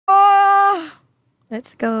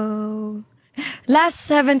Let's go. Last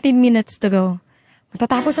 17 minutes to go.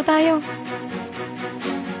 Matatapos na tayo.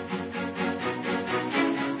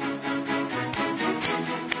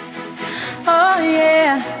 Oh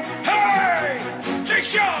yeah. Hey!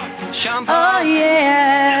 Jason! Oh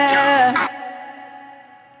yeah.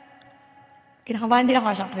 Kinakabahan din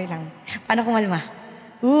ako. Siyempre lang. Paano kumalma?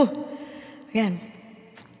 Yan.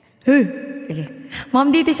 Sige.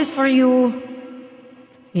 Mom D, this is for you.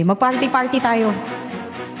 Okay, mag-party-party tayo.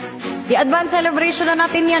 I-advance celebration na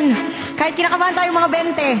natin yan. Kahit kinakabahan tayo mga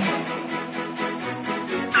 20.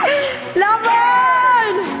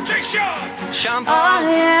 Laban! Oh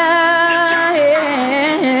yeah,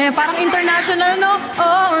 yeah. Parang international, no?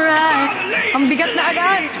 Alright. Ang bigat na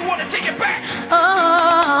agad.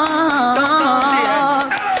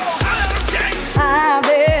 I've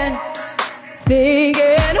been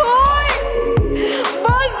thinking, hoy!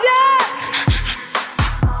 Boss Jack!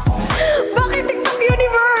 Bakit TikTok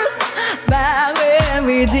Universe? Back when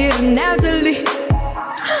we didn't have to leave.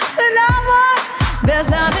 Salamat! There's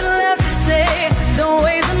nothing left to say. Don't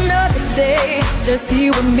waste another day. Just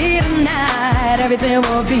you and me tonight. Everything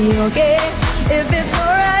will be okay. If it's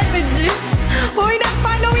alright with you. Hoy,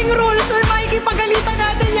 not-following rules. Sir Mikey, pagalitan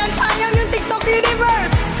natin yan. Sayang yung TikTok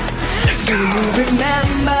Universe. Do you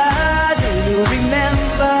remember? Do you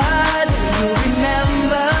remember? Do you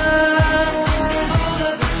remember?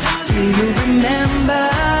 Do you remember?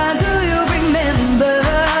 Do you remember?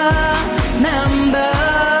 Remember?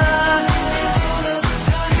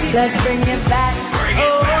 Let's bring it back.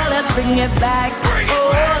 Oh, let's bring it back.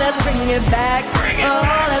 Oh, let's bring it back. Oh,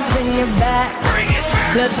 let's bring it back.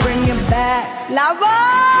 Let's bring it back.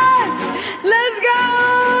 Laban! Let's go!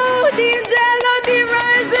 Team Jello, Team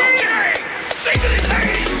Rising!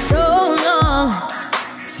 So long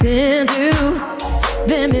since you've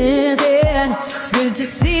been missing. It's good to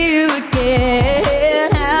see you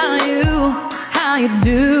again. How you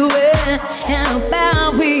doing? And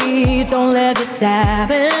about we don't let this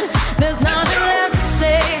happen. There's nothing left to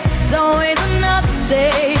say. Don't waste another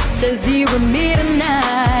day. Just you and me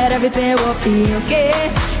tonight. Everything will be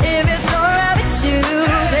okay. If it's alright with you,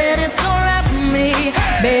 then it's alright with me.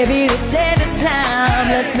 Baby, this ain't the time.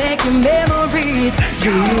 Let's make new memories.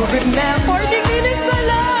 Do you remember 40 minutes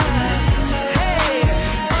alone?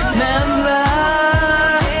 Remember?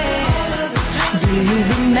 Do you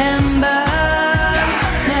remember?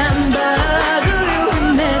 Remember? Do you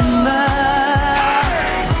remember?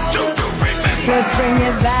 Let's bring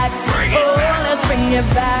it back. Oh, let's bring it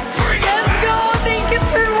back. Let's go. Thank you,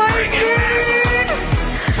 Sir Mikey.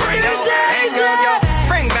 Sir JJ.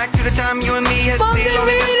 Bring back to the time you and me had still on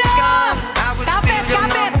it. Kapit,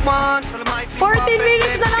 kapit. 14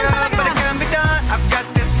 minutes na lang talaga. But it can be done. I've got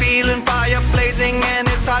this feeling, fire blazing, and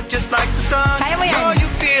it's hot just like the sun. Kaya mo yan. Oh, you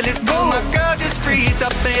feel it, Go. my girl, just freeze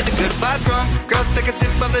up, play the good vibe drum. Girl, take a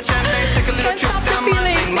sip of the champagne, take a little Can't trip stop the down my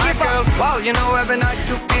feeling. lane, my Sige pa. girl. Wow, you know every night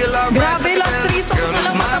you feel alright. Grabe, last 3 songs na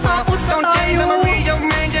lang matatapos na Don't change, tayo. I'ma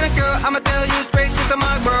rearrange it, girl. I'ma tell you straight, 'cause I'm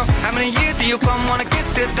my girl. How many years do you come, wanna kiss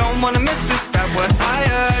this, don't wanna miss this? That's what I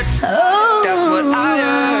heard. Oh, That's what I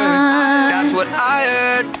heard. That's what I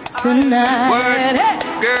heard. tonight. Word, Hey.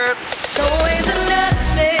 girl. Don't waste another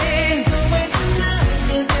day.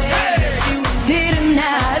 Here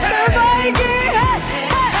tonight. Sir Mikey. Hey, hey,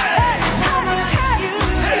 hey, hey.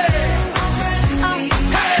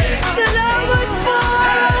 Salamat po.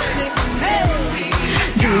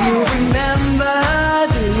 Do you remember?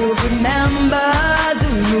 Do you remember? Do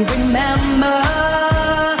you remember?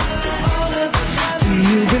 Do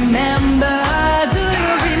you remember? Do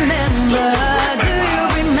you remember? Do you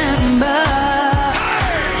remember?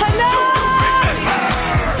 Hello!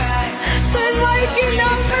 Sir Mikey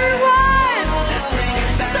number 1!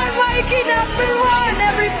 Sir Mikey number 1!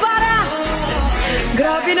 Everybody!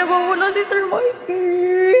 Grabe, nagwawala si Sir Mikey.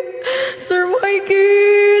 Sir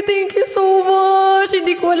Mikey, thank you so much.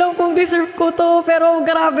 Hindi ko alam kung deserve ko to, pero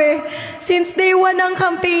grabe. Since day 1 ng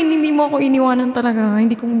campaign, hindi mo ako iniwanan talaga.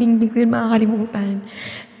 Hindi ko yun makakalimutan.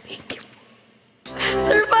 Thank you.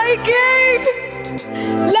 Sir Mikey!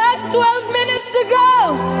 Last 12 minutes to go!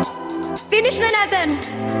 Finish na natin.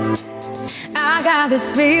 I got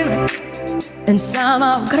this feeling, and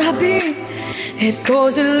somehow, grabe, it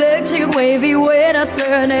goes electric wavy when I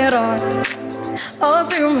turn it on. All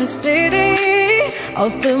through my city,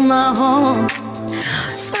 all through my home.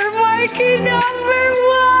 Sir Mikey number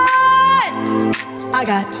 1! I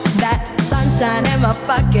got that sunshine in my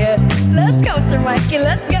pocket. Let's go, Sir Mikey,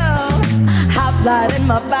 let's go. Hot blood in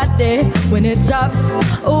my body when it drops.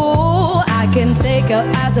 Ooh, I can take her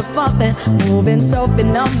as a pumping, moving so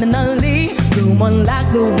phenomenally. You unlock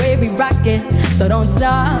the way we rock it, so don't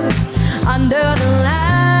stop. Under the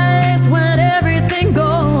lights when everything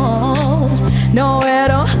goes, nowhere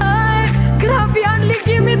to hide. Grabe, only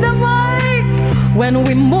give me the mic. When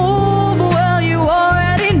we move, well, you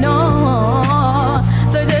already know.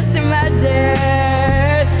 So just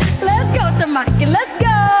imagine. Let's go, Sir Mikey, let's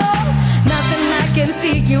go. Nothing I can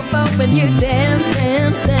see you but when you dance,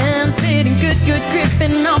 dance, dance. Feeling good, good,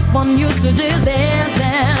 creeping up on you. So just dance,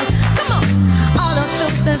 dance. Come on. All the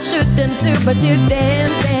things I shouldn't do, but you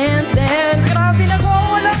dance, dance, dance. Grabe na ko,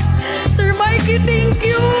 wala. Sir Mikey, thank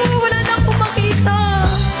you. Wala na akong makita.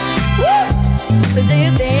 Woo! So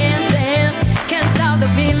just dance, dance. Can't stop the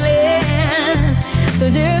feeling. So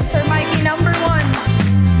just Sir Mikey number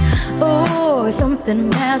 1. Oh, something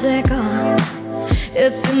magical.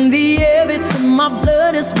 It's in the air, it's in my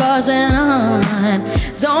blood, it's buzzing on.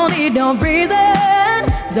 Don't need no reason,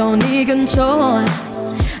 don't need control.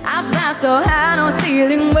 I fly so high, no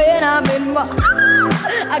ceiling when I'm in my...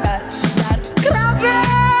 I got that. Grabe,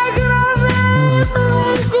 grabe,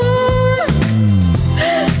 salamat.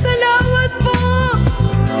 Salamat po.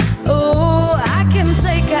 Oh, I can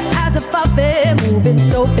take her as a puppet, moving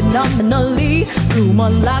so phenomenally. Room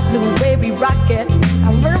unlocked, the way we rock it.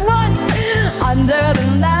 Number 1. Under the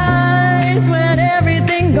lights when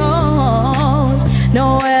everything goes,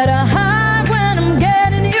 nowhere to hide when I'm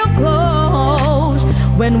getting you close.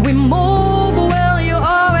 When we move, well, you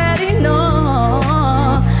already know.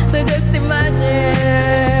 So just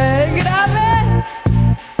imagine. Grabe.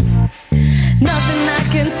 Nothing I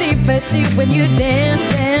can see but you when you dance,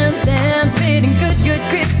 dance, dance. Feeling good, good,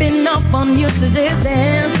 creeping up on you. So just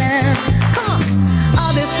dance, dance. Come on.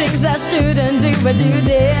 All these things I shouldn't do, but you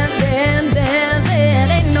dance, dance, dance.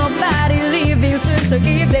 And ain't nobody leaving soon, so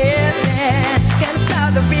keep dancing. Can't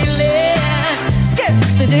stop the feeling. Skip,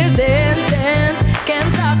 so just dance, dance.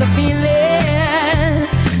 Can't stop the feeling.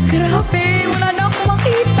 Grabe, wala na akong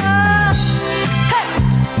makita. Hey!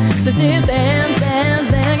 So just dance, dance,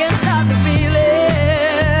 dance. Can't stop the feeling.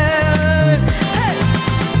 Hey!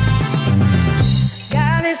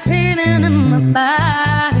 Got this feeling in my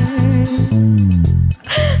body.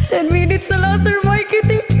 10 minutes na lang, Sir Mikey.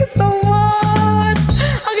 Thank you so much.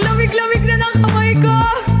 Ang lamig-lamig na ng kamay ko.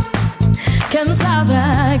 Can't stop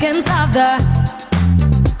that, can't stop that.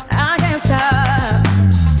 I can't stop.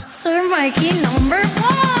 Sir Mikey number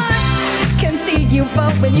 1. Can see you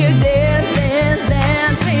both when you dance, dance,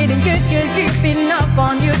 dance. Feeling good, good, creeping up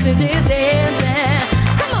on you. So just dance, dance.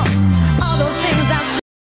 Come on. All those things I